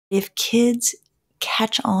If kids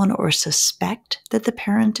catch on or suspect that the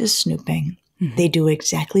parent is snooping, they do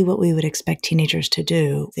exactly what we would expect teenagers to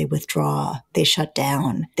do. They withdraw, they shut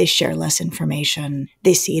down, they share less information.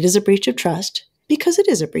 They see it as a breach of trust because it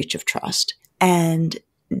is a breach of trust. And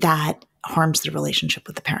that harms the relationship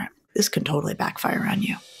with the parent. This can totally backfire on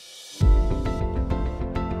you.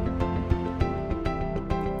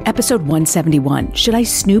 Episode 171, Should I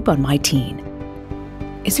Snoop on My Teen?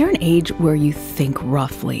 Is there an age where you think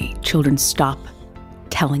roughly children stop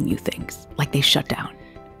telling you things, like they shut down?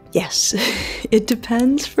 Yes, it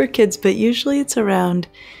depends for kids, but usually it's around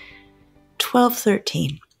 12,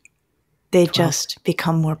 13. They just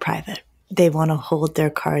become more private. They want to hold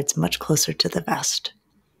their cards much closer to the vest.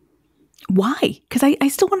 Why? Because I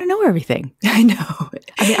still want to know everything. I know.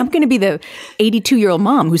 I mean, I'm going to be the 82-year-old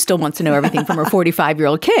mom who still wants to know everything from her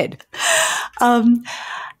 45-year-old kid.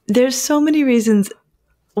 There's so many reasons.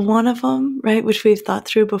 One of them, right, which we've thought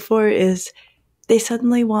through before, is they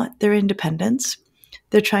suddenly want their independence.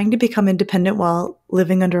 They're trying to become independent while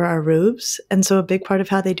living under our roofs. And so a big part of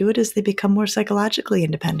how they do it is they become more psychologically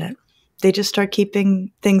independent. They just start keeping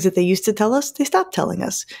things that they used to tell us, they stop telling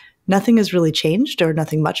us. Nothing has really changed, or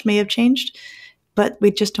nothing much may have changed, but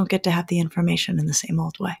we just don't get to have the information in the same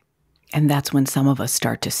old way. And that's when some of us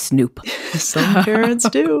start to snoop. Some parents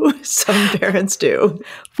do. Some parents do.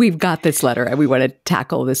 We've got this letter we want to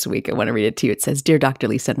tackle this week. I want to read it to you. It says, Dear Dr.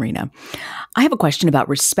 Lisa and Reena, I have a question about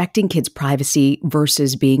respecting kids' privacy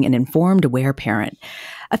versus being an informed, aware parent.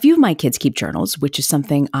 A few of my kids keep journals, which is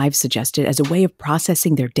something I've suggested as a way of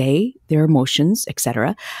processing their day, their emotions,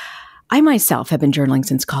 etc. I myself have been journaling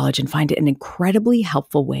since college and find it an incredibly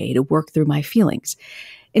helpful way to work through my feelings.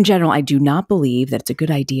 In general, I do not believe that it's a good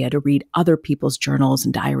idea to read other people's journals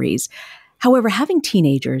and diaries. However, having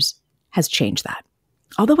teenagers has changed that.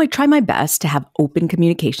 Although I try my best to have open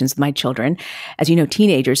communications with my children, as you know,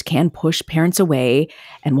 teenagers can push parents away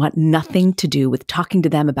and want nothing to do with talking to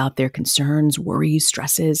them about their concerns, worries,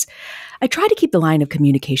 stresses. I try to keep the line of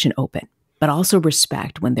communication open, but also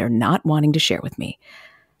respect when they're not wanting to share with me.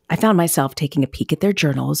 I found myself taking a peek at their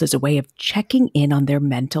journals as a way of checking in on their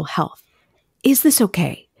mental health. Is this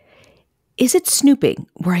okay? Is it snooping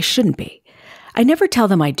where I shouldn't be? I never tell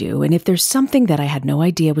them I do, and if there's something that I had no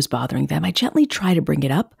idea was bothering them, I gently try to bring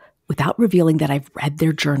it up without revealing that I've read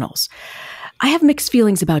their journals. I have mixed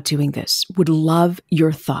feelings about doing this. Would love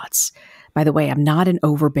your thoughts. By the way, I'm not an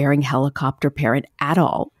overbearing helicopter parent at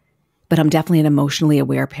all, but I'm definitely an emotionally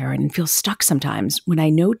aware parent and feel stuck sometimes when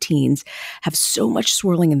I know teens have so much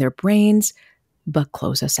swirling in their brains, but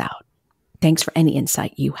close us out. Thanks for any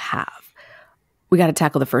insight you have. We got to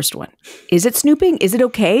tackle the first one. Is it snooping? Is it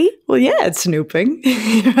okay? Well, yeah, it's snooping,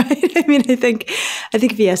 right? I mean, I think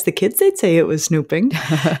if you ask the kids, they'd say it was snooping.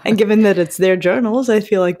 And given that it's their journals, I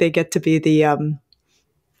feel like they get to be the,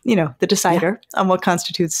 the decider on what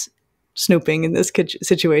constitutes snooping in this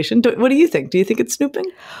situation. What do you think? Do you think it's snooping?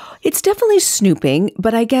 It's definitely snooping,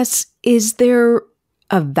 but I guess, is there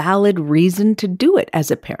a valid reason to do it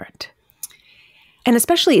as a parent? And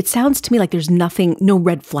especially, it sounds to me like there's no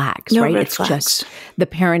red flags, right? It's just the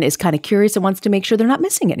parent is kind of curious and wants to make sure they're not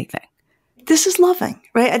missing anything. This is loving,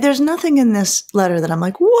 right? There's nothing in this letter that I'm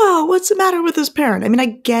like, whoa, what's the matter with this parent? I mean, I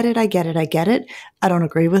get it. I don't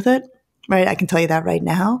agree with it, right? I can tell you that right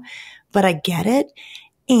now, but I get it.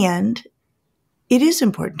 And it is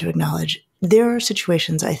important to acknowledge there are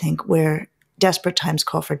situations, I think, where desperate times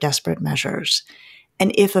call for desperate measures.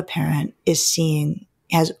 And if a parent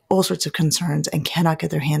has all sorts of concerns and cannot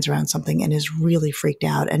get their hands around something and is really freaked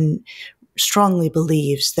out and strongly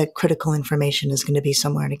believes that critical information is going to be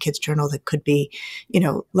somewhere in a kid's journal that could be,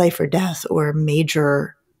 life or death or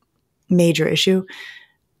major issue,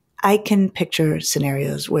 I can picture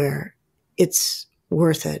scenarios where it's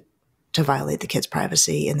worth it to violate the kid's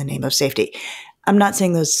privacy in the name of safety. I'm not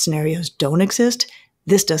saying those scenarios don't exist.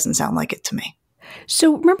 This doesn't sound like it to me.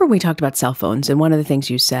 So remember we talked about cell phones, and one of the things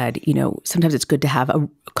you said, sometimes it's good to have a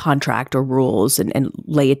contract or rules and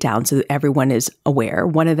lay it down so that everyone is aware.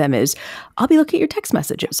 One of them is, I'll be looking at your text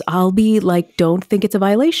messages. I'll be like, don't think it's a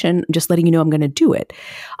violation, just letting you know I'm going to do it.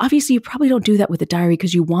 Obviously, you probably don't do that with a diary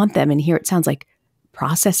because you want them. And here it sounds like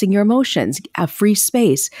processing your emotions, a free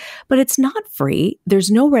space, but it's not free.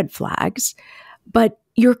 There's no red flags, but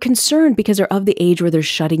you're concerned because they're of the age where they're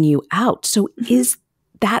shutting you out. So is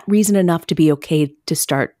that reason enough to be okay to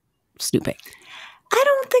start snooping? I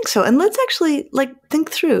don't think so. And let's actually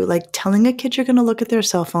think through telling a kid you're going to look at their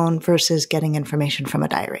cell phone versus getting information from a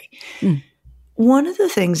diary. One of the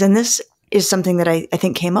things, and this is something that I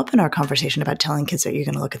think came up in our conversation about telling kids that you're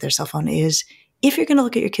going to look at their cell phone, is if you're going to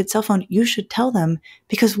look at your kid's cell phone, you should tell them,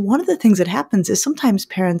 because one of the things that happens is sometimes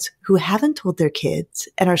parents who haven't told their kids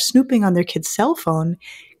and are snooping on their kid's cell phone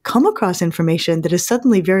come across information that is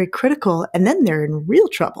suddenly very critical, and then they're in real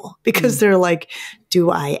trouble because they're like, do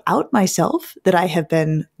I out myself that I have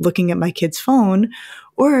been looking at my kid's phone,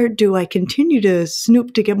 or do I continue to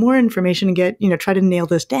snoop to get more information and get, try to nail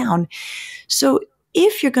this down? So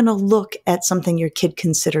if you're going to look at something your kid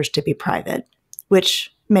considers to be private,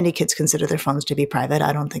 which many kids consider their phones to be private,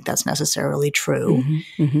 I don't think that's necessarily true.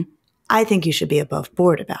 I think you should be above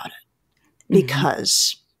board about it,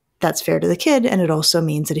 because that's fair to the kid. And it also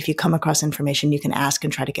means that if you come across information, you can ask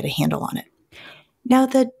and try to get a handle on it. Now,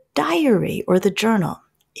 the diary or the journal,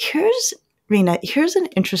 Reena, here's an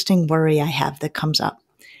interesting worry I have that comes up.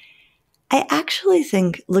 I actually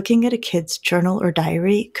think looking at a kid's journal or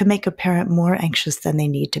diary could make a parent more anxious than they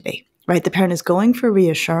need to be, right? The parent is going for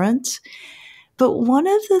reassurance. But one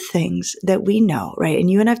of the things that we know, right, and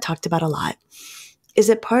you and I've talked about a lot, is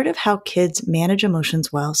that part of how kids manage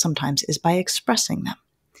emotions well sometimes is by expressing them.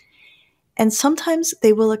 And sometimes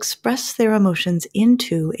they will express their emotions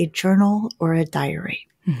into a journal or a diary.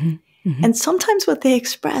 And sometimes what they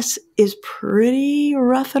express is pretty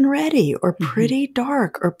rough and ready, or pretty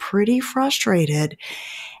dark, or pretty frustrated.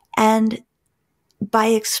 And by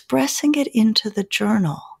expressing it into the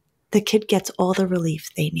journal, the kid gets all the relief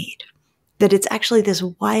they need. That it's actually this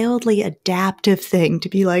wildly adaptive thing to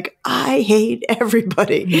be like, I hate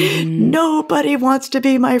everybody. Nobody wants to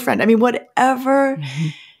be my friend. I mean, whatever,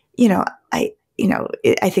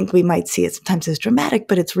 I think we might see it sometimes as dramatic,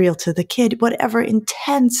 but it's real to the kid. Whatever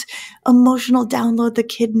intense emotional download the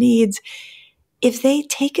kid needs, if they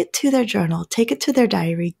take it to their journal, take it to their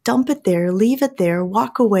diary, dump it there, leave it there,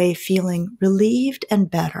 walk away feeling relieved and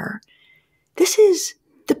better, this is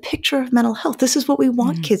the picture of mental health. This is what we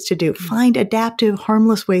want kids to do. Find adaptive,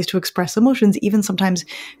 harmless ways to express emotions, even sometimes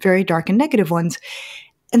very dark and negative ones.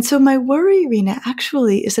 And so my worry, Reena,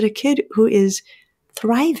 actually is that a kid who is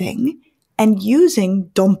thriving and using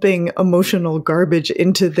dumping emotional garbage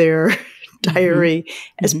into their diary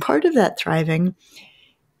as part of that thriving,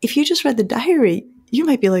 if you just read the diary, you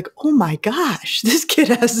might be like, oh my gosh, this kid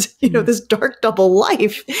has, this dark double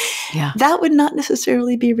life. Yeah. That would not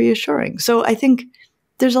necessarily be reassuring. So I think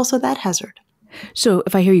there's also that hazard. So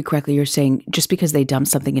if I hear you correctly, you're saying just because they dump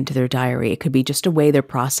something into their diary, it could be just a way they're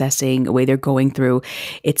processing, a way they're going through.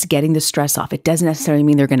 It's getting the stress off. It doesn't necessarily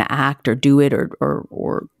mean they're going to act or do it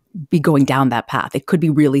or be going down that path. It could be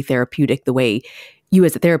really therapeutic the way you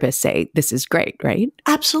as a therapist say, this is great, right?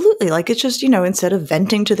 Absolutely. Like it's just, instead of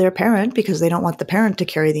venting to their parent because they don't want the parent to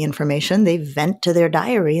carry the information, they vent to their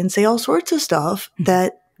diary and say all sorts of stuff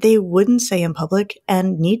that they wouldn't say in public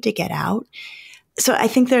and need to get out. So I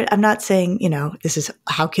think I'm not saying, this is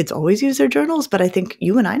how kids always use their journals, but I think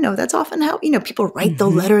you and I know that's often how, people write the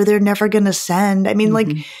letter they're never going to send. I mean, like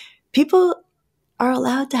people are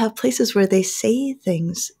allowed to have places where they say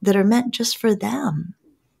things that are meant just for them.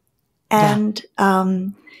 And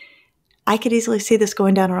I could easily see this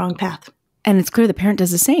going down a wrong path. And it's clear the parent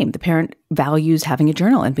does the same. The parent values having a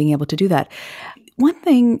journal and being able to do that. One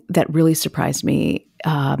thing that really surprised me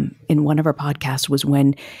in one of our podcasts was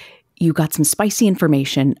when you got some spicy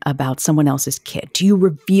information about someone else's kid. Do you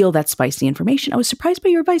reveal that spicy information? I was surprised by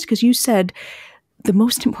your advice because you said the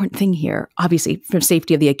most important thing here, obviously for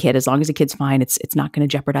safety of the kid, as long as the kid's fine, it's not going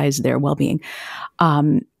to jeopardize their well-being,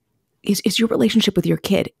 is your relationship with your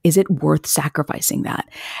kid. Is it worth sacrificing that?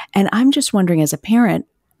 And I'm just wondering as a parent,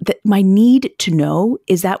 that my need to know,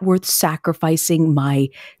 is that worth sacrificing my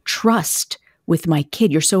trust with my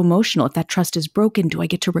kid? You're so emotional. If that trust is broken, do I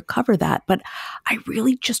get to recover that? But I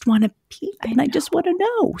really just want to peep and I just want to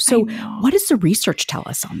know. So what does the research tell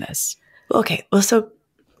us on this? Okay. Well, so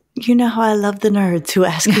you know how I love the nerds who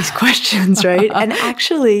ask these questions, right? And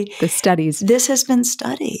actually, the studies. This has been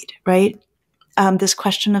studied, right? This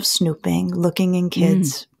question of snooping, looking in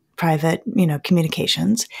kids' private,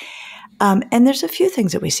 communications. And there's a few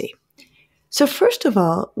things that we see. So first of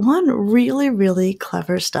all, one really, really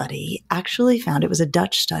clever study actually found, it was a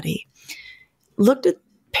Dutch study, looked at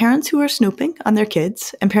parents who are snooping on their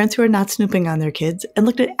kids and parents who are not snooping on their kids and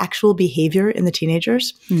looked at actual behavior in the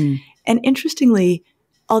teenagers. And interestingly,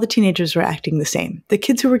 all the teenagers were acting the same. The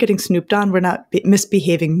kids who were getting snooped on were not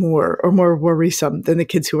misbehaving more or more worrisome than the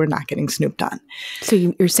kids who were not getting snooped on. So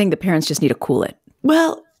you're saying the parents just need to cool it?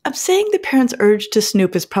 Well, I'm saying the parent's urge to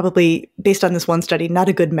snoop is probably, based on this one study, not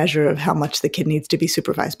a good measure of how much the kid needs to be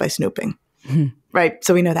supervised by snooping, right?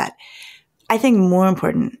 So we know that. I think more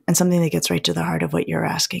important, and something that gets right to the heart of what you're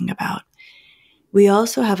asking about, we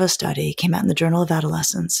also have a study, came out in the Journal of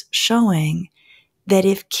Adolescence, showing that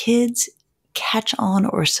if kids catch on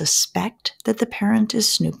or suspect that the parent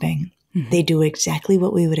is snooping, they do exactly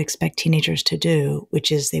what we would expect teenagers to do,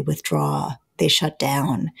 which is they withdraw, they shut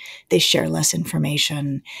down, they share less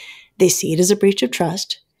information. They see it as a breach of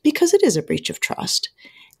trust because it is a breach of trust.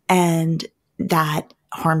 And that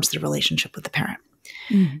harms the relationship with the parent.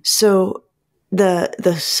 So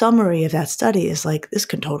the summary of that study is like, this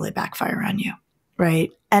can totally backfire on you,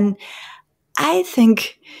 right? And I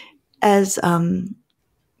think as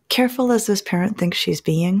careful as this parent thinks she's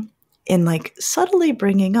being in like subtly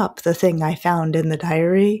bringing up the thing I found in the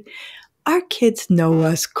diary, our kids know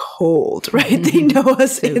us cold, right? They know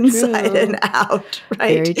us So inside true. and out,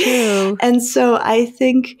 right? Very true. And so I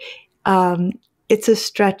think it's a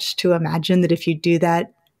stretch to imagine that if you do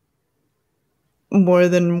that more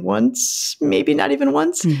than once, maybe not even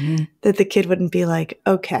once, that the kid wouldn't be like,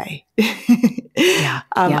 okay.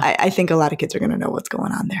 I think a lot of kids are going to know what's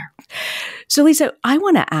going on there. So Lisa, I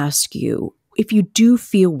want to ask you, if you do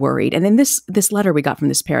feel worried, and in this letter we got from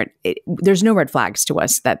this parent, there's no red flags to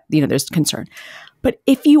us that, there's concern. But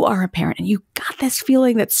if you are a parent and you got this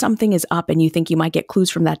feeling that something is up and you think you might get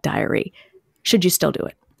clues from that diary, should you still do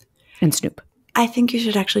it and snoop? I think you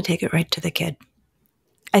should actually take it right to the kid.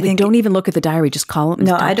 I think don't even look at the diary, just call them.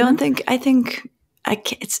 No, I don't think,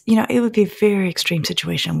 it's, it would be a very extreme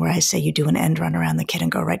situation where I say you do an end run around the kid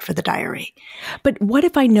and go right for the diary. But what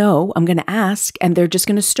if I know I'm going to ask and they're just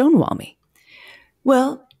going to stonewall me?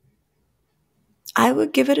 Well, I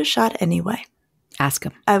would give it a shot anyway. Ask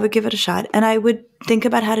them. I would give it a shot, and I would think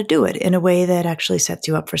about how to do it in a way that actually sets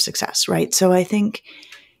you up for success, right? So I think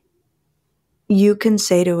you can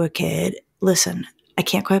say to a kid, listen, I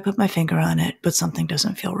can't quite put my finger on it, but something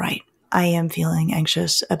doesn't feel right. I am feeling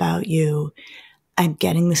anxious about you. I'm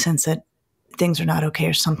getting the sense that things are not okay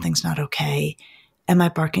or something's not okay. Am I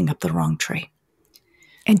barking up the wrong tree?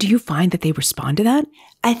 And do you find that they respond to that?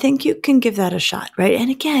 I think you can give that a shot, right?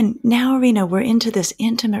 And again, now, Reena, we're into this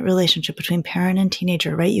intimate relationship between parent and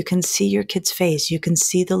teenager, right? You can see your kid's face. You can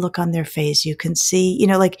see the look on their face. You can see,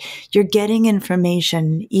 like you're getting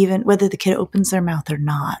information, even whether the kid opens their mouth or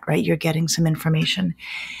not, right? You're getting some information.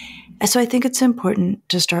 And so I think it's important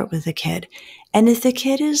to start with the kid. And if the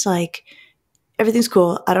kid is like, everything's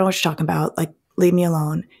cool, I don't know what you're talking about, like, leave me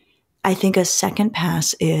alone. I think a second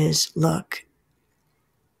pass is, look,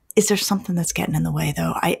 is there something that's getting in the way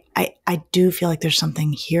though? I do feel like there's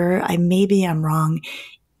something here. Maybe I'm wrong.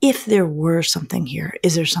 If there were something here,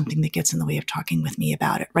 is there something that gets in the way of talking with me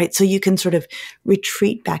about it, right? So you can sort of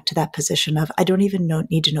retreat back to that position of, I don't even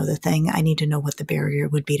need to know the thing. I need to know what the barrier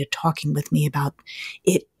would be to talking with me about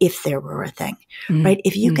it if there were a thing, right?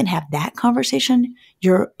 If you can have that conversation,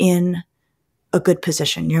 you're in a good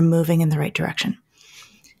position. You're moving in the right direction.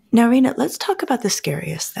 Now, Reena, let's talk about the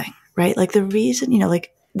scariest thing, right? Like the reason,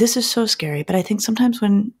 this is so scary, but I think sometimes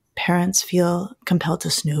when parents feel compelled to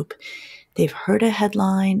snoop, they've heard a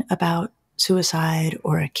headline about suicide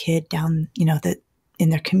or a kid down, that in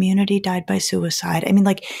their community died by suicide. I mean,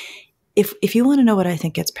 like, if you want to know what I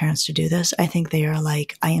think gets parents to do this, I think they are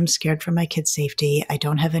like, I am scared for my kid's safety. I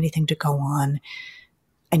don't have anything to go on.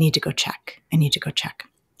 I need to go check.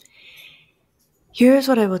 Here's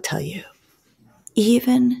what I will tell you.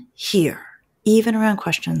 Even here, even around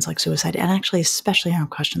questions like suicide, and actually especially around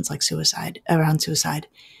questions like suicide,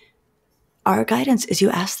 our guidance is you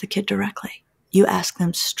ask the kid directly. You ask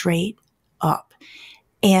them straight up.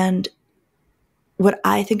 And what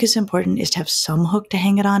I think is important is to have some hook to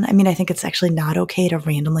hang it on. I mean, I think it's actually not okay to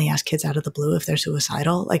randomly ask kids out of the blue if they're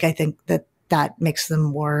suicidal. Like, I think that makes them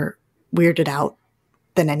more weirded out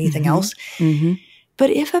than anything else. But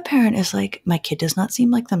if a parent is like, my kid does not seem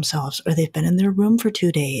like themselves, or they've been in their room for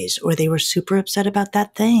 2 days, or they were super upset about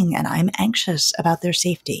that thing, and I'm anxious about their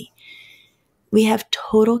safety, we have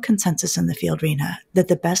total consensus in the field, Reena, that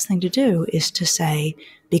the best thing to do is to say,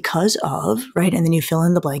 because of, right? And then you fill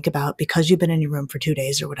in the blank about because you've been in your room for 2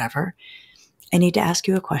 days or whatever. I need to ask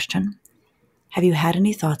you a question. Have you had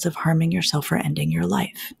any thoughts of harming yourself or ending your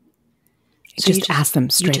life? So you just ask them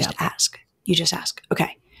straight up. You just ask.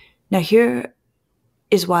 Okay. Now here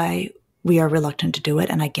is why we are reluctant to do it,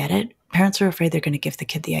 and I get it. Parents are afraid they're going to give the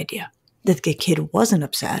kid the idea that the kid wasn't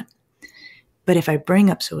upset, but if I bring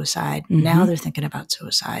up suicide, now they're thinking about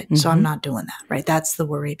suicide, so I'm not doing that, right? That's the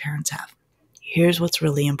worry parents have. Here's what's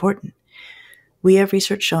really important. We have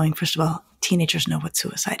research showing, first of all, teenagers know what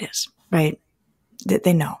suicide is, right?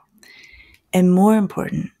 They know. And more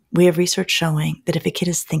important, we have research showing that if a kid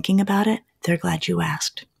is thinking about it, they're glad you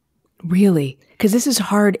asked. Really? Because this is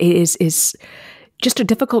hard. It is just a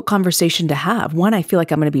difficult conversation to have. One, I feel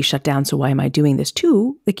like I'm going to be shut down, so why am I doing this?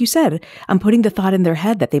 Two, like you said, I'm putting the thought in their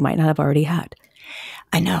head that they might not have already had.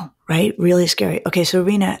 I know, right? Really scary. Okay, so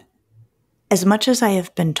Reena, as much as I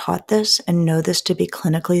have been taught this and know this to be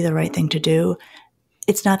clinically the right thing to do,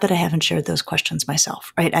 it's not that I haven't shared those questions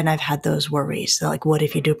myself, right? And I've had those worries. So like, what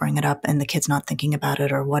if you do bring it up and the kid's not thinking about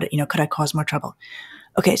it, or what, could I cause more trouble?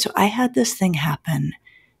 Okay, so I had this thing happen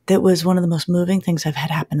that was one of the most moving things I've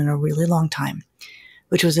had happen in a really long time,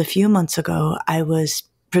 which was a few months ago. I was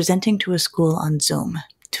presenting to a school on Zoom,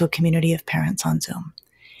 to a community of parents on Zoom.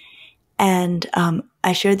 And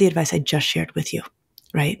I shared the advice I just shared with you,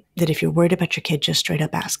 right? That if you're worried about your kid, just straight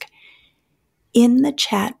up ask. In the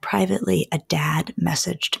chat privately, a dad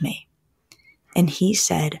messaged me and he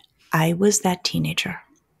said, I was that teenager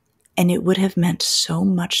and it would have meant so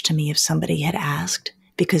much to me if somebody had asked,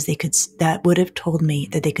 because that would have told me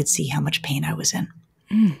that they could see how much pain I was in.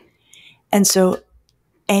 Mm. And so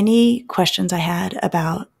any questions I had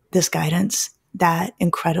about this guidance, that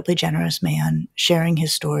incredibly generous man sharing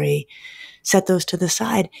his story, set those to the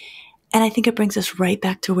side. And I think it brings us right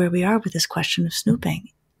back to where we are with this question of snooping.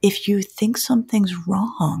 If you think something's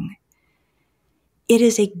wrong, it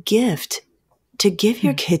is a gift to give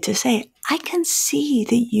your kid to say, I can see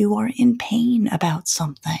that you are in pain about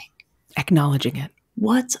something. Acknowledging it.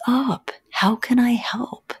 What's up? How can I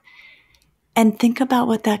help? And think about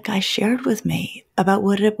what that guy shared with me about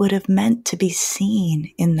what it would have meant to be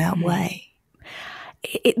seen in that way.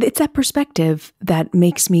 It's that perspective that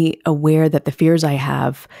makes me aware that the fears I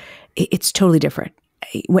have, it's totally different.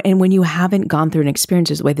 And when you haven't gone through an experience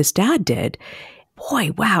the way this dad did,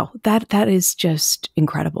 boy, wow, that is just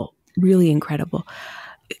incredible, really incredible.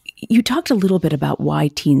 You talked a little bit about why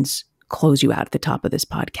teens close you out at the top of this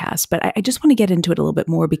podcast, but I just want to get into it a little bit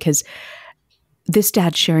more, because this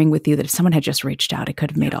dad sharing with you that if someone had just reached out, it could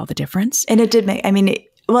have made all the difference. And it did make,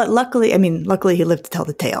 luckily he lived to tell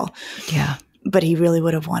the tale. Yeah. But he really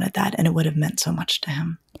would have wanted that, and it would have meant so much to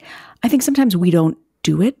him. I think sometimes we don't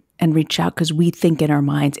do it and reach out because we think in our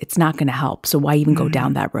minds it's not going to help. So why even go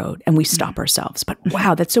down that road? And we stop ourselves. But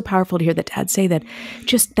wow, that's so powerful to hear that dad say that.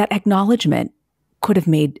 Just that acknowledgement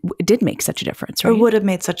did make such a difference, right? Or would have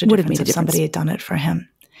made such a difference if somebody had done it for him.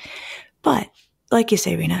 But like you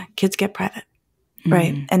say, Reena, kids get private,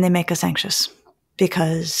 right? And they make us anxious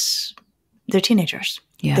because they're teenagers.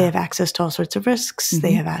 Yeah. They have access to all sorts of risks.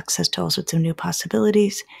 They have access to all sorts of new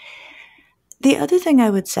possibilities. The other thing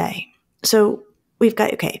I would say, so we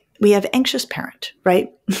have anxious parent,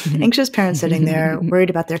 right? Anxious parent sitting there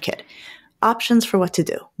worried about their kid. Options for what to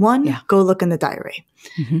do. One, go look in the diary.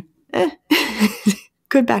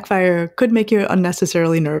 Could backfire, could make you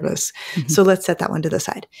unnecessarily nervous. So let's set that one to the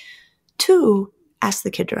side. Two, ask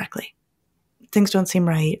the kid directly. Things don't seem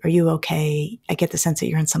right. Are you okay? I get the sense that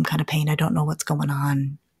you're in some kind of pain. I don't know what's going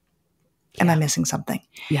on. Am I missing something?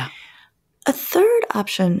 Yeah. A third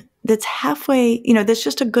option that's halfway, that's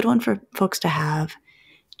just a good one for folks to have.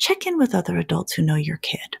 Check in with other adults who know your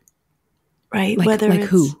kid, right? Whether it's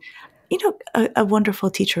who? A wonderful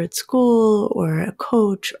teacher at school, or a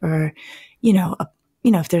coach, or,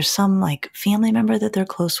 if there's some family member that they're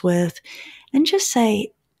close with, and just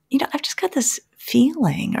say, I've just got this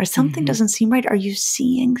feeling, or something doesn't seem right. Are you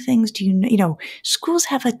seeing things? Do schools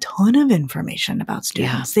have a ton of information about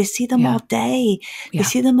students. They see them all day. They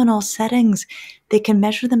see them in all settings. They can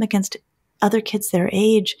measure them against other kids their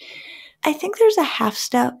age. I think there's a half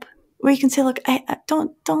step where you can say, look, I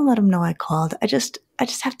don't let them know I called. I just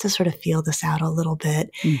have to sort of feel this out a little bit.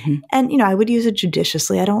 And, I would use it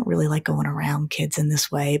judiciously. I don't really like going around kids in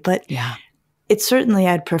this way, but it's certainly,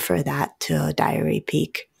 I'd prefer that to a diary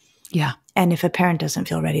peek. Yeah. And if a parent doesn't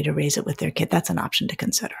feel ready to raise it with their kid, that's an option to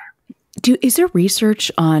consider. Is there research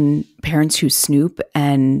on parents who snoop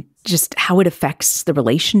and just how it affects the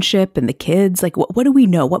relationship and the kids? What do we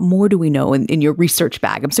know? What more do we know in your research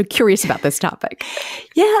bag? I'm so curious about this topic.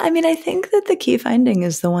 Yeah. I think that the key finding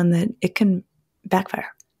is the one that it can backfire.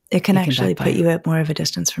 It can actually put you at more of a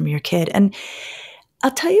distance from your kid. And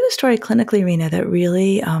I'll tell you a story clinically, Reena, that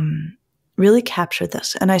really captured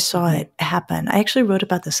this. And I saw it happen. I actually wrote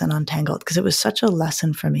about this in Untangled because it was such a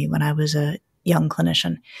lesson for me when I was a young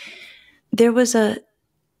clinician. There was a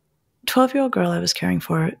 12-year-old girl I was caring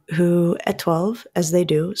for who, at 12, as they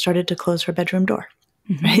do, started to close her bedroom door,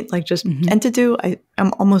 right? And to do,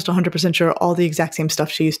 I'm almost 100% sure, all the exact same stuff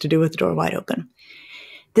she used to do with the door wide open.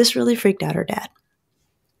 This really freaked out her dad.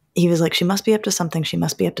 He was like, she must be up to something. She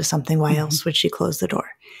must be up to something. Why else would she close the door?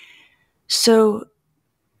 So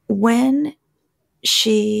when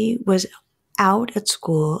she was out at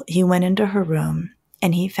school, he went into her room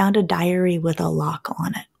and he found a diary with a lock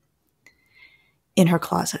on it in her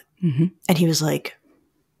closet. And he was like,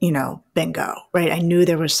 bingo, right? I knew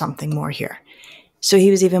there was something more here. So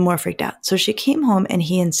he was even more freaked out. So she came home and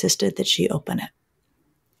he insisted that she open it.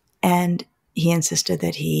 And he insisted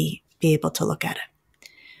that he be able to look at it.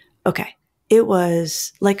 Okay. It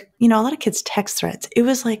was like, a lot of kids text threads. It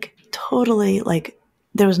was like totally like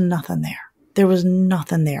there was nothing there. There was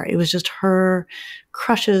nothing there. It was just her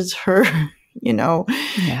crushes, her,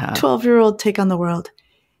 12-year-old take on the world.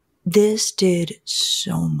 This did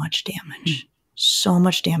so much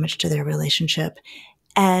damage to their relationship.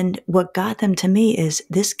 And what got them to me is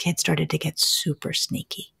this kid started to get super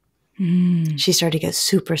sneaky. She started to get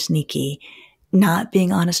super sneaky, not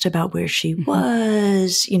being honest about where she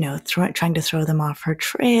was, trying to throw them off her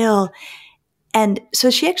trail. And so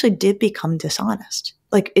she actually did become dishonest.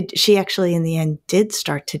 She actually, in the end, did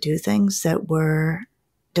start to do things that were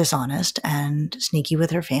dishonest and sneaky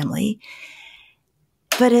with her family.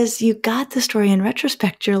 But as you got the story in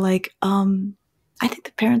retrospect, you're like, I think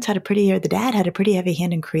the dad had a pretty heavy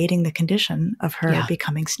hand in creating the condition of her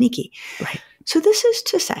becoming sneaky. Right. So this is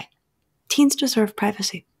to say, teens deserve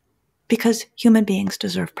privacy because human beings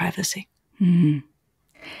deserve privacy. Mm-hmm.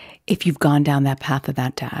 If you've gone down that path of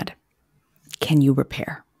that dad, can you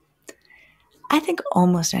repair? I think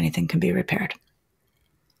almost anything can be repaired.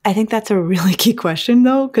 I think that's a really key question,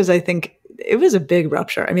 though, because I think it was a big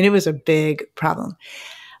rupture. I mean, it was a big problem.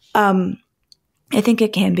 I think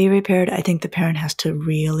it can be repaired. I think the parent has to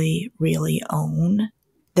really, really own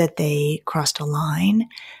that they crossed a line.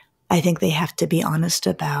 I think they have to be honest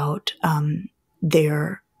about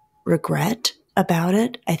their regret about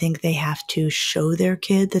it. I think they have to show their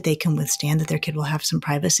kid that they can withstand, that their kid will have some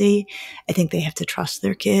privacy. I think they have to trust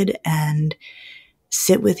their kid and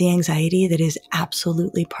sit with the anxiety that is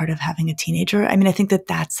absolutely part of having a teenager. I mean, I think that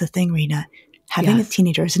that's the thing, Reena. Having a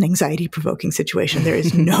teenager is an anxiety-provoking situation. There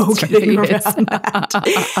is no getting around that.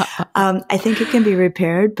 I think it can be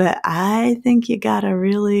repaired, but I think you gotta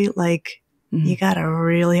really you gotta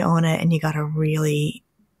really own it, and you gotta really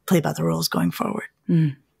play by the rules going forward.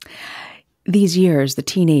 These years, the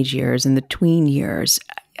teenage years and the tween years,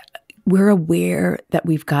 we're aware that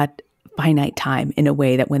we've got finite time in a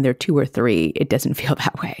way that when they're 2 or 3, it doesn't feel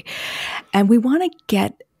that way. And we want to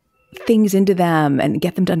get things into them and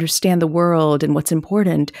get them to understand the world and what's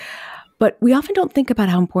important. But we often don't think about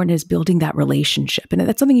how important it is building that relationship. And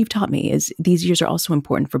that's something you've taught me, is these years are also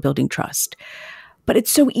important for building trust. But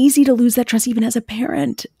it's so easy to lose that trust even as a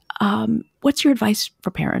parent. What's your advice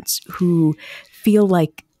for parents who feel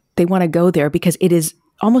like they want to go there because it is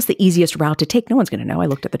almost the easiest route to take? No one's going to know. I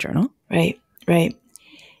looked at the journal. Right.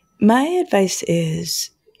 My advice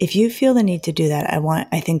is, if you feel the need to do that,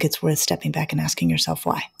 I think it's worth stepping back and asking yourself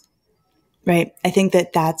why. Right. I think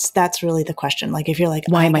that's really the question. Like, if you're like,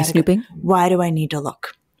 why am I snooping? Why do I need to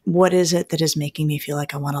look? What is it that is making me feel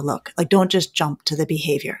like I want to look? Like, don't just jump to the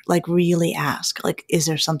behavior. Like, really ask, like, is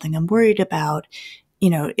there something I'm worried about?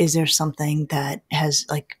 Is there something that has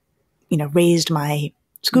raised my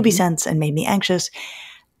Scooby sense and made me anxious?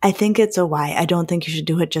 I think it's a why. I don't think you should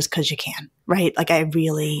do it just because you can. Right. Like, I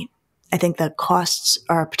think the costs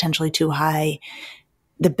are potentially too high.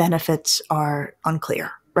 The benefits are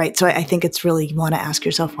unclear. Right. So I think it's really, you want to ask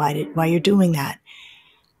yourself why you're doing that.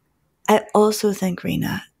 I also think,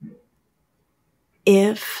 Reena,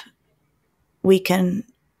 if we can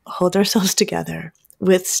hold ourselves together,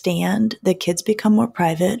 withstand that kids become more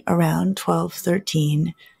private around 12,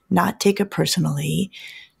 13, not take it personally,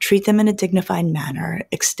 treat them in a dignified manner,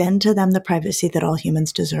 extend to them the privacy that all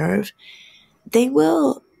humans deserve, they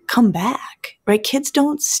will come back, right? Kids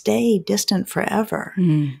don't stay distant forever.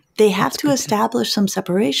 They have to establish some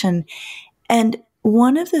separation. And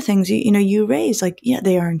one of the things, you raise,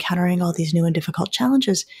 they are encountering all these new and difficult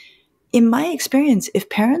challenges. In my experience, if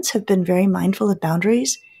parents have been very mindful of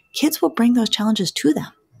boundaries, kids will bring those challenges to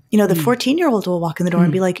them. The 14-year-old will walk in the door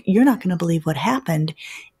and be like, you're not going to believe what happened.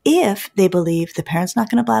 If they believe the parent's not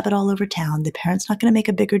going to blab it all over town, the parent's not going to make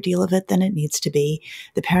a bigger deal of it than it needs to be,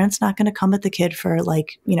 the parent's not going to come at the kid for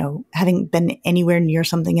having been anywhere near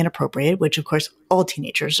something inappropriate, which of course all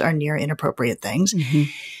teenagers are near inappropriate things.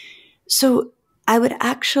 So I would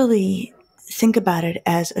actually think about it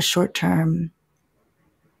as a short-term,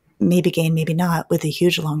 maybe gain, maybe not, with a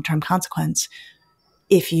huge long-term consequence.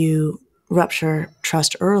 If you rupture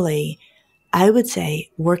trust early, I would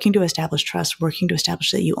say working to establish trust, working to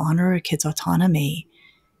establish that you honor a kid's autonomy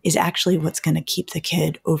is actually what's going to keep the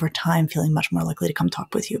kid over time feeling much more likely to come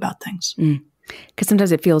talk with you about things. Because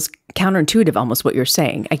sometimes it feels counterintuitive, almost what you're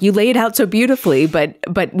saying. Like, you lay it out so beautifully, but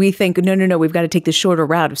we think, no, we've got to take the shorter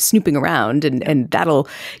route of snooping around, and that'll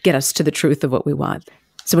get us to the truth of what we want.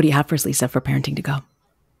 So what do you have for us, Lisa, for parenting to go?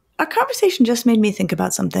 Our conversation just made me think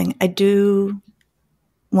about something I do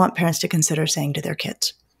want parents to consider saying to their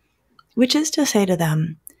kids, which is to say to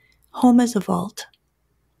them, home is a vault.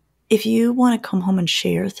 If you want to come home and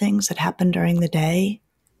share things that happened during the day,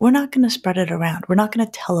 we're not going to spread it around. We're not going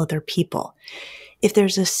to tell other people. If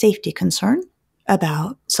there's a safety concern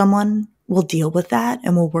about someone, we'll deal with that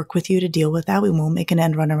and we'll work with you to deal with that. We won't make an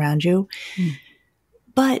end run around you.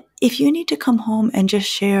 But if you need to come home and just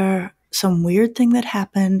share some weird thing that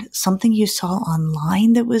happened, something you saw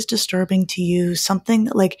online that was disturbing to you, something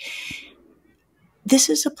like, this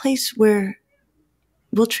is a place where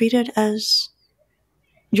we'll treat it as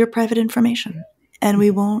your private information and we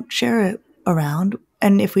won't share it around.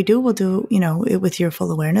 And if we do, we'll do, it with your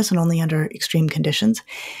full awareness and only under extreme conditions.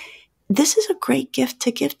 This is a great gift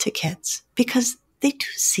to give to kids because they do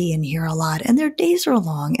see and hear a lot and their days are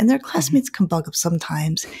long and their classmates can bug up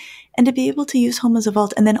sometimes. And to be able to use home as a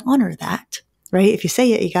vault and then honor that, right? If you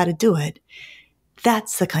say it, you got to do it.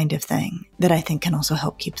 That's the kind of thing that I think can also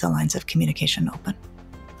help keep the lines of communication open.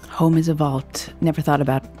 Home is a vault. Never thought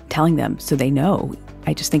about telling them so they know.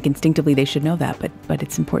 I just think instinctively they should know that, but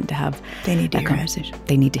it's important to have They need to that hear conversation. it.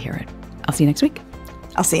 They need to hear it. I'll see you next week.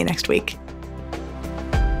 I'll see you next week.